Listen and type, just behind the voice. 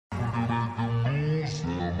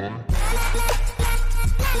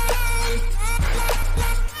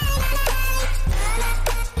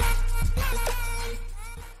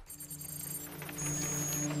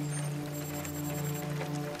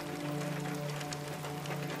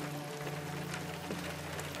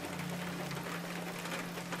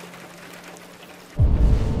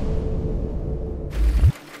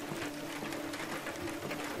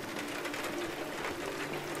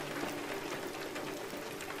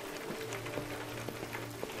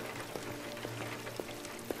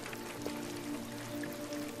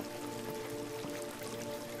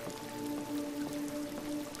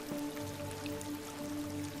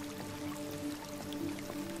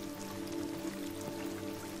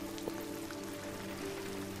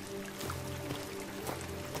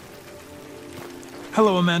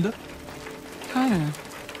Hello, Amanda. Connor,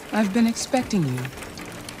 I've been expecting you.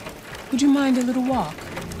 Would you mind a little walk?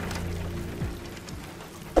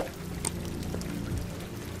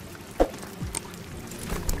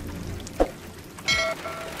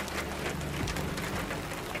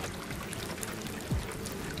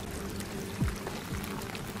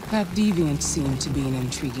 That deviant seemed to be an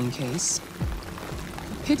intriguing case.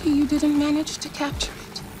 Pity you didn't manage to capture it.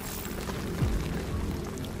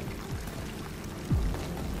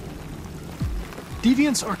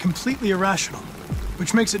 Deviants are completely irrational,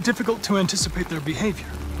 which makes it difficult to anticipate their behavior.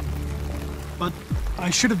 But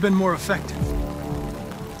I should have been more effective.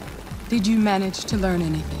 Did you manage to learn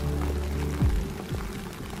anything?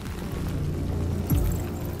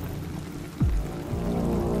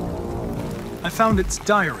 I found its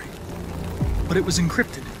diary, but it was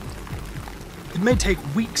encrypted. It may take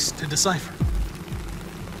weeks to decipher.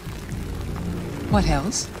 What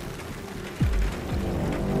else?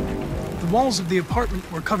 The walls of the apartment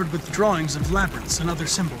were covered with drawings of labyrinths and other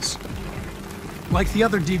symbols. Like the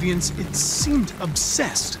other deviants, it seemed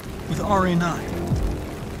obsessed with RA9.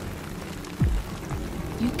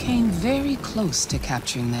 You came very close to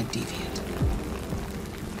capturing that deviant.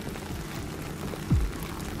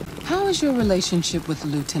 How is your relationship with the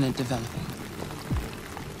Lieutenant developing?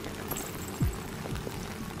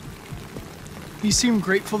 He seemed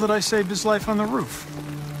grateful that I saved his life on the roof.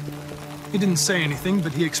 He didn't say anything,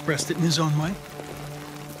 but he expressed it in his own way.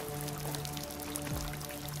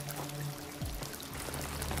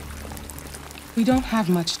 We don't have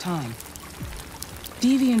much time.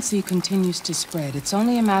 Deviancy continues to spread. It's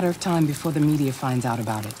only a matter of time before the media finds out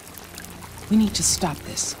about it. We need to stop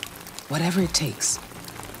this, whatever it takes.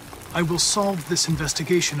 I will solve this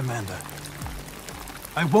investigation, Amanda.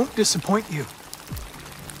 I won't disappoint you.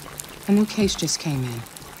 A new case just came in.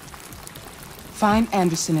 Find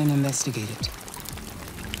Anderson and investigate it.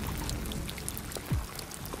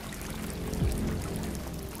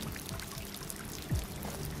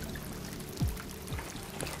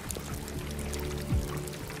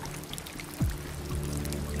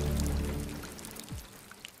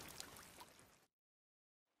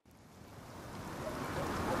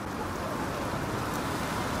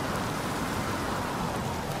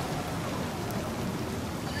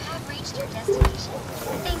 Reached your destination.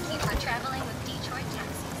 Thank you for traveling with Detroit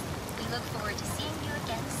taxis. We look forward to seeing you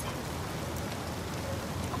again soon.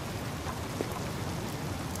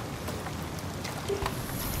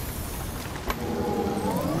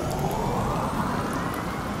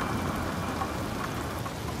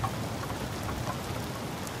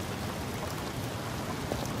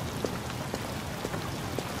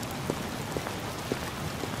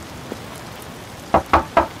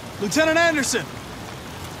 Lieutenant Anderson!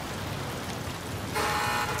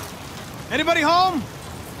 Anybody home?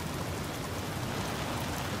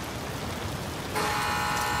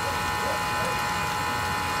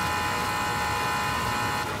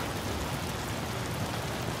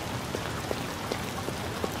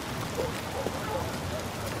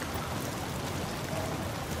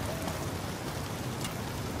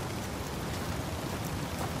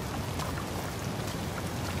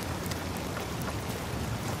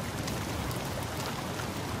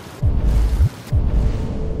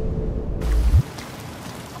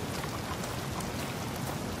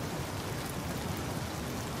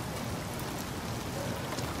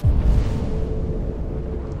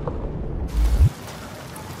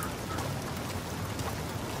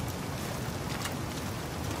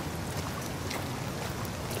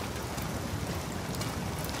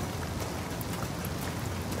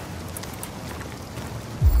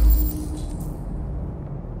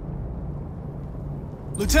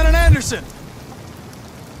 Lieutenant Anderson!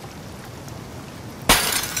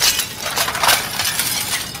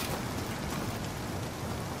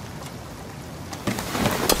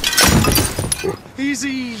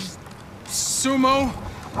 Easy, sumo.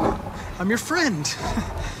 I'm your friend.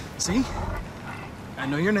 See? I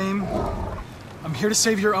know your name. I'm here to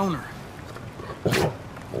save your owner.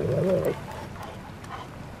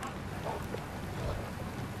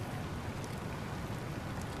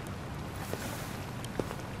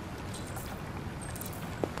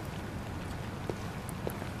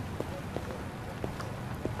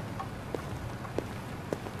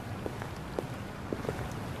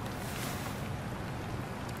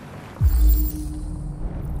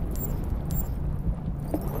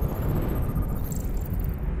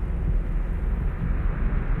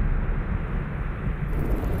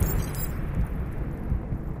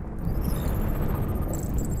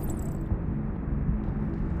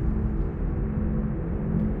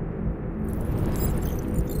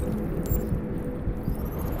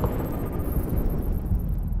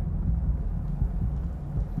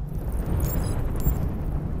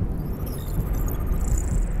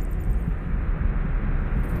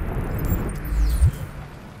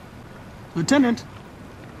 Lieutenant.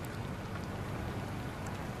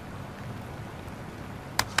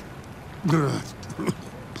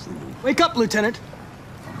 Wake up, Lieutenant.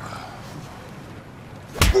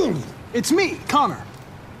 It's me, Connor.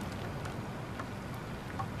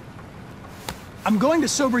 I'm going to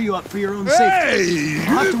sober you up for your own safety. Hey!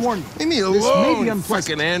 I'll have to warn you. Leave me This may be alone,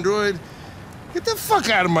 unpleasant. fucking android. Get the fuck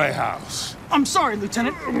out of my house. I'm sorry,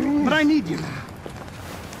 Lieutenant, but I need you.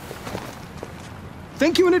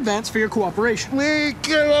 Thank you in advance for your cooperation. Get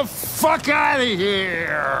the fuck out of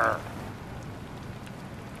here!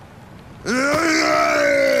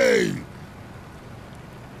 Hey!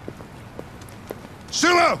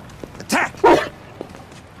 Sumo! Attack!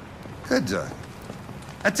 Good dog.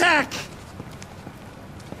 Attack!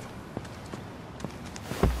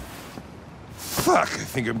 Fuck, I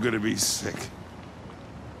think I'm gonna be sick.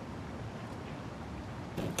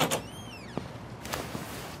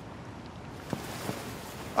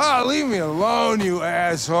 Oh, leave me alone, you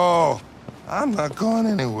asshole. I'm not going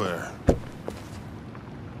anywhere.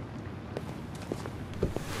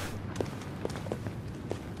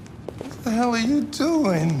 What the hell are you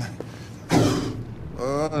doing?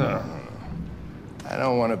 I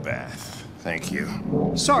don't want a bath. Thank you.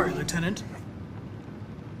 Sorry, Lieutenant.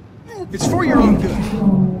 It's for your own good.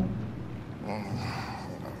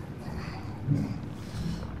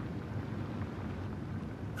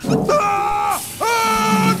 Ah!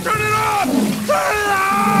 Ah! Turn it off! Turn it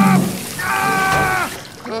off!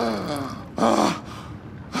 Ah!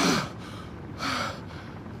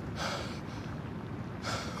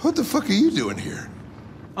 What the fuck are you doing here?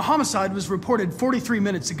 A homicide was reported 43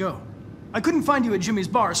 minutes ago. I couldn't find you at Jimmy's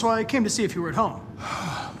bar, so I came to see if you were at home.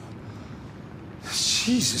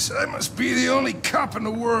 Jesus, I must be the only cop in the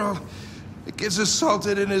world that gets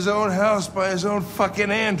assaulted in his own house by his own fucking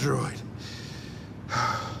android.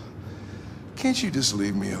 Can't you just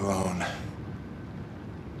leave me alone?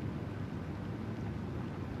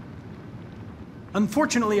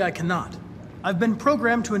 Unfortunately, I cannot. I've been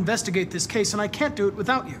programmed to investigate this case, and I can't do it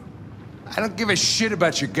without you. I don't give a shit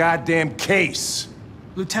about your goddamn case.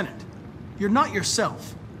 Lieutenant, you're not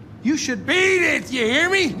yourself. You should... Beat it, you hear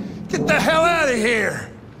me? Get the hell out of here!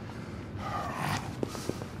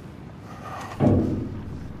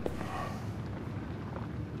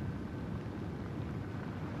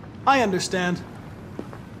 I understand.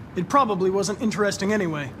 It probably wasn't interesting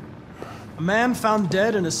anyway. A man found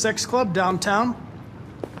dead in a sex club downtown.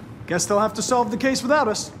 Guess they'll have to solve the case without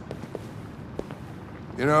us.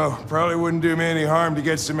 You know, probably wouldn't do me any harm to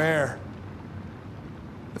get some air.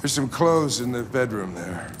 There's some clothes in the bedroom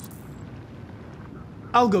there.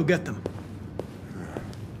 I'll go get them.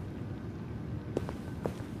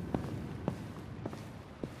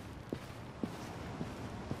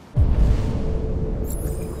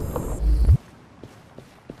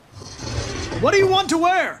 What do you want to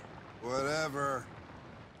wear? Whatever.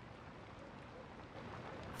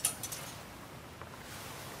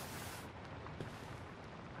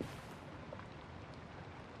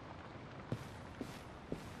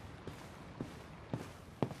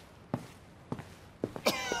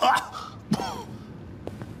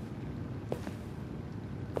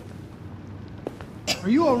 Are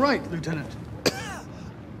you all right, Lieutenant?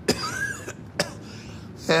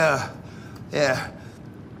 Yeah.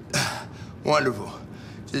 Wonderful.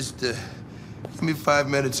 Just, give me 5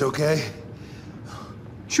 minutes, okay?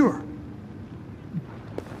 Sure.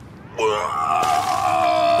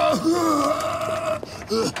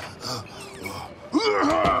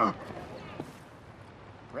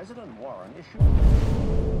 President Warren issued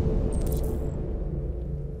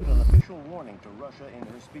an official warning to Russia in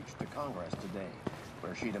her speech to Congress today,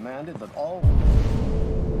 where she demanded that all...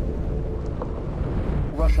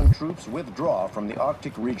 Russian troops withdraw from the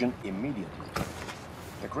Arctic region immediately.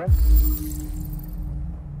 The Kremlin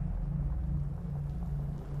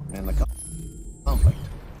in the conflict.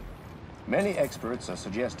 Many experts are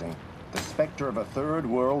suggesting the specter of a third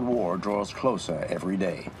world war draws closer every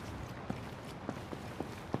day.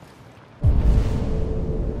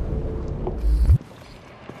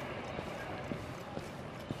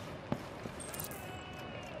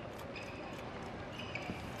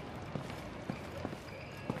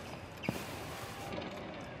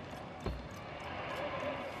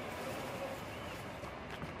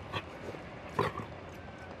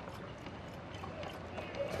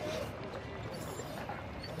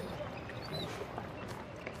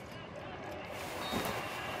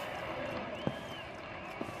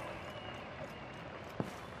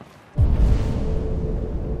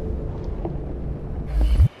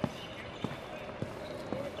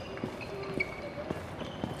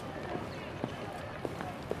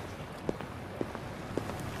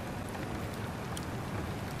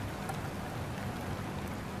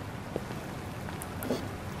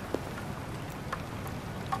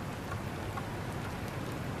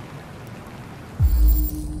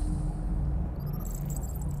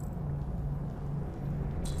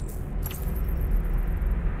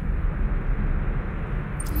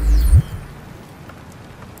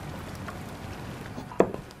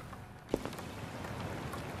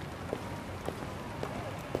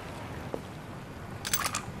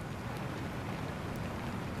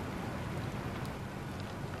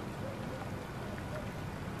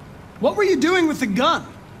 What were you doing with the gun?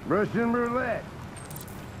 Russian roulette.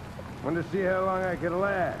 Wanted to see how long I could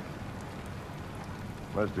last.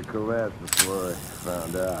 Must have collapsed before I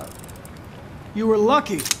found out. You were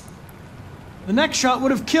lucky. The next shot would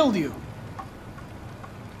have killed you.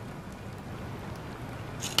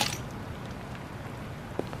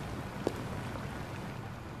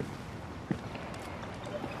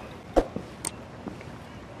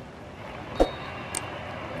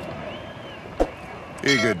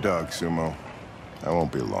 Be a good dog, Sumo. I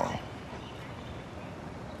won't be long.